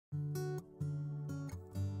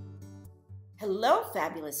Hello,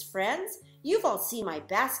 fabulous friends. You've all seen my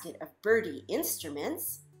basket of birdie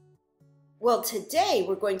instruments. Well, today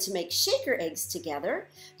we're going to make shaker eggs together,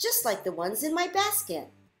 just like the ones in my basket.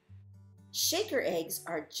 Shaker eggs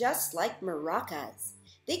are just like maracas.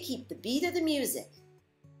 They keep the beat of the music.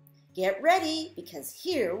 Get ready, because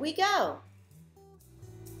here we go.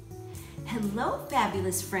 Hello,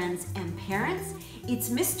 fabulous friends and parents.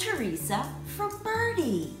 It's Miss Teresa from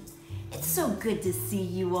Birdie. It's so good to see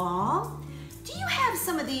you all. Do you have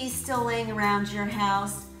some of these still laying around your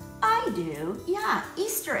house? I do, yeah,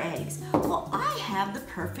 Easter eggs. Well, I have the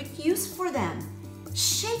perfect use for them.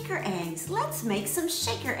 Shaker eggs. Let's make some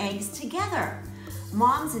shaker eggs together.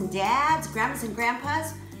 Moms and dads, grandmas and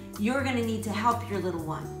grandpas, you're gonna need to help your little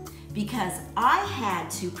one because I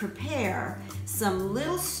had to prepare some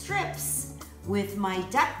little strips with my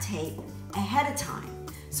duct tape ahead of time.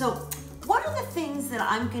 So what are the things that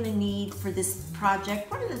I'm gonna need for this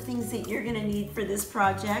project? What are the things that you're gonna need for this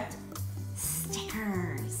project?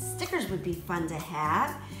 Stickers. Stickers would be fun to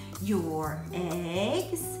have. Your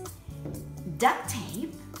eggs, duct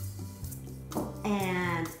tape,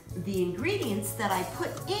 and the ingredients that I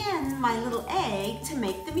put in my little egg to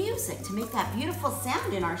make the music, to make that beautiful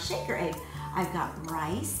sound in our shaker egg. I've got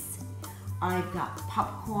rice, I've got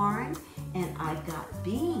popcorn, and I've got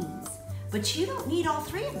beans. But you don't need all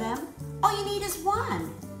three of them. All you need is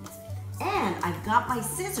one. And I've got my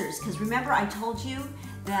scissors, because remember I told you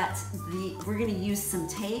that we're gonna use some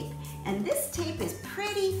tape, and this tape is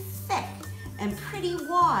pretty thick and pretty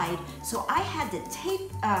wide, so I had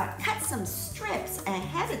to cut some strips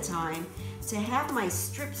ahead of time to have my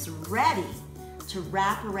strips ready to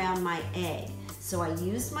wrap around my egg. So I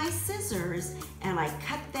used my scissors and I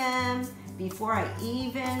cut them before I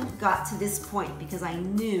even got to this point because I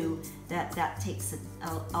knew that that takes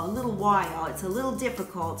a little while. It's a little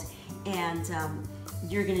difficult, and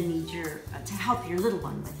you're gonna need to help your little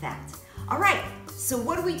one with that. All right, so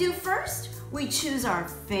what do we do first? We choose our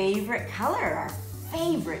favorite color, our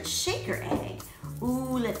favorite shaker egg.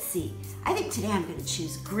 Ooh, let's see. I think today I'm gonna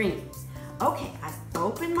choose green. Okay, I've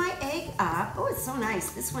opened my egg up. Oh, it's so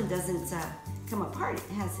nice. This one doesn't come apart.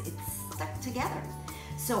 It's stuck together.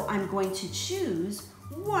 So I'm going to choose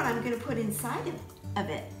what I'm gonna put inside of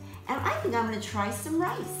it. And I think I'm gonna try some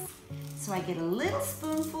rice. So I get a little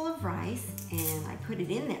spoonful of rice and I put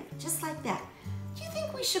it in there, just like that. Do you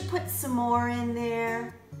think we should put some more in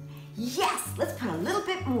there? Yes, let's put a little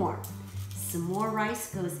bit more. Some more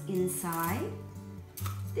rice goes inside.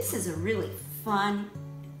 This is a really fun,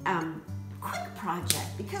 quick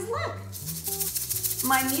project because look,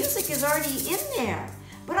 my music is already in there.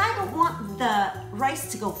 But I don't want the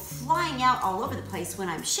rice to go flying out all over the place when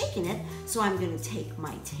I'm shaking it, so I'm gonna take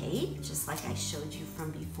my tape, just like I showed you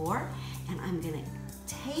from before, and I'm gonna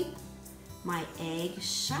tape my egg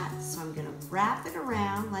shut. So I'm gonna wrap it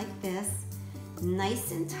around like this,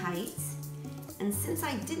 nice and tight. And since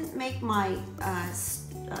I didn't make my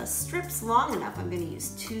strips long enough, I'm gonna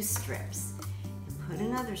use 2 strips. And put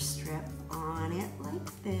another strip on it like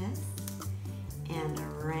this. And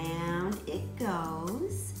around it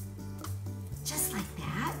goes, just like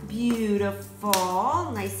that.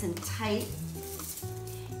 Beautiful, nice and tight.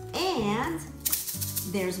 And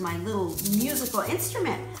there's my little musical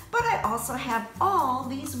instrument. But I also have all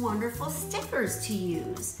these wonderful stickers to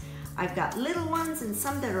use. I've got little ones and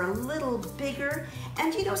some that are a little bigger.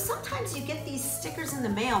 And you know, sometimes you get these stickers in the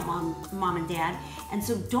mail, Mom and Dad, and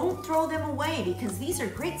so don't throw them away because these are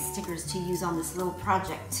great stickers to use on this little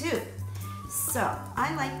project too. So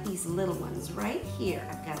I like these little ones right here.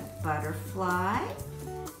 I've got a butterfly,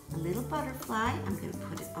 a little butterfly. I'm gonna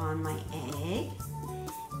put it on my egg.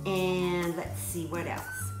 And let's see what else.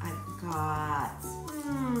 I've got,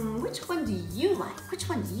 which one do you like? Which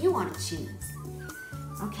one do you wanna choose?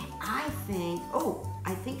 Okay, I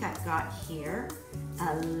think I've got here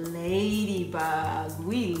a ladybug.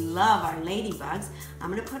 We love our ladybugs. I'm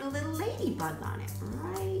gonna put a little ladybug on it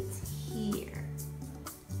right here.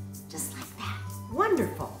 Just like that.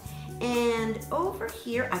 Wonderful. And over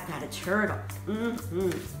here, I've got a turtle.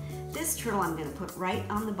 This turtle I'm gonna put right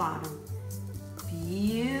on the bottom.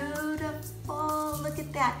 Beautiful, look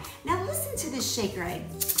at that. Now listen to this shaker egg.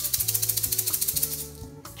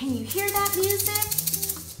 Can you hear that music?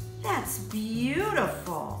 That's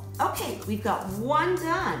beautiful. Okay, we've got one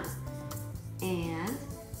done. And,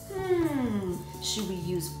 should we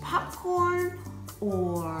use popcorn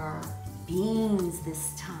or beans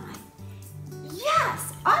this time?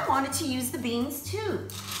 Yes, I wanted to use the beans too.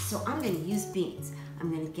 So I'm gonna use beans.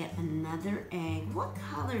 I'm gonna get another egg. What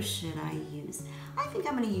color should I use? I think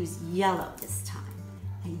I'm gonna use yellow this time.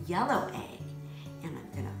 A yellow egg. And I'm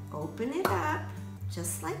gonna open it up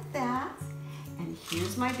just like that. And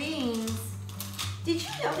here's my beans. Did you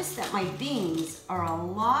notice that my beans are a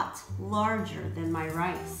lot larger than my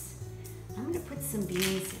rice? I'm gonna put some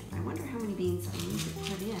beans in. I wonder how many beans I need to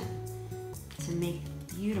put in to make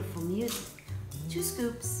beautiful music. 2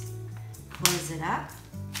 scoops. Close it up.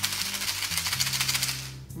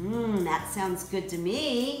 That sounds good to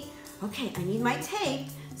me. Okay, I need my tape.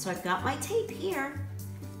 So I've got my tape here.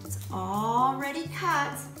 It's already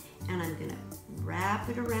cut. And I'm gonna wrap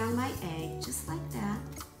it around my egg just like that.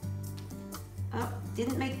 Oh,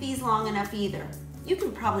 didn't make these long enough either. You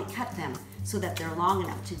can probably cut them so that they're long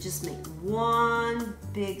enough to just make one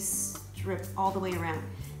big strip all the way around.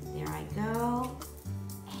 There I go.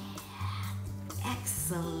 And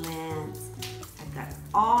excellent. I've got it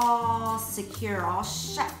all secure, all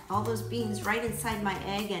shut, all those beans right inside my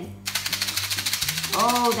egg, and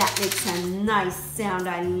oh, that makes a nice sound.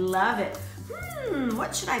 I love it.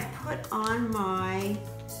 What should I put on my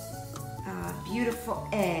beautiful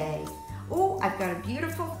egg? Oh, I've got a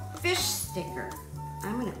beautiful fish sticker.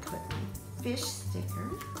 I'm gonna put my fish sticker,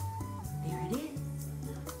 there it is,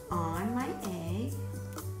 on my egg.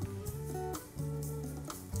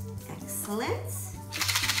 Excellent.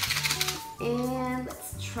 And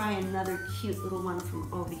let's try another cute little one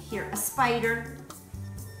from over here, a spider.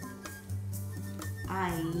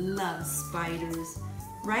 I love spiders.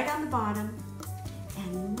 Right on the bottom.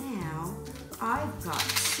 And now I've got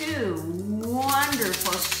 2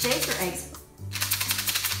 wonderful shaker eggs.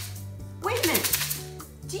 Wait a minute.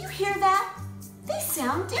 Do you hear that? They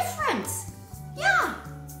sound different. Yeah,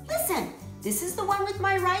 listen. This is the one with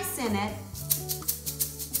my rice in it.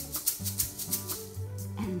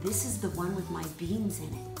 And this is the one with my beans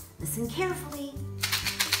in it. Listen carefully.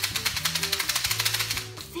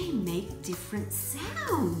 They make different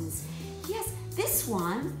sounds. Yes, this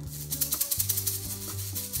one,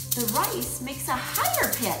 the rice makes a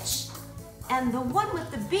higher pitch, and the one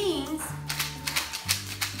with the beans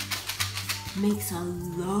makes a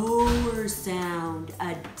lower sound,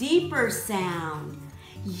 a deeper sound.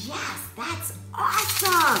 Yes, that's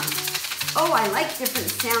awesome. Oh, I like different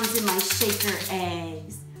sounds in my shaker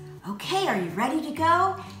eggs. Okay, are you ready to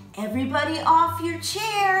go? Everybody off your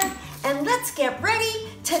chair, and let's get ready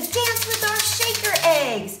to dance with our shaker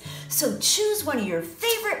eggs. So choose one of your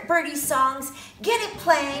favorite birdie songs, get it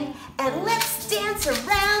playing, and let's dance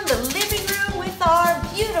around the living room with our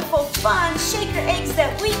beautiful, fun shaker eggs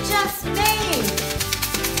that we just made.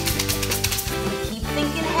 And keep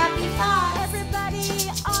thinking happy thoughts. Everybody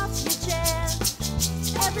off your chair.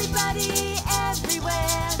 Everybody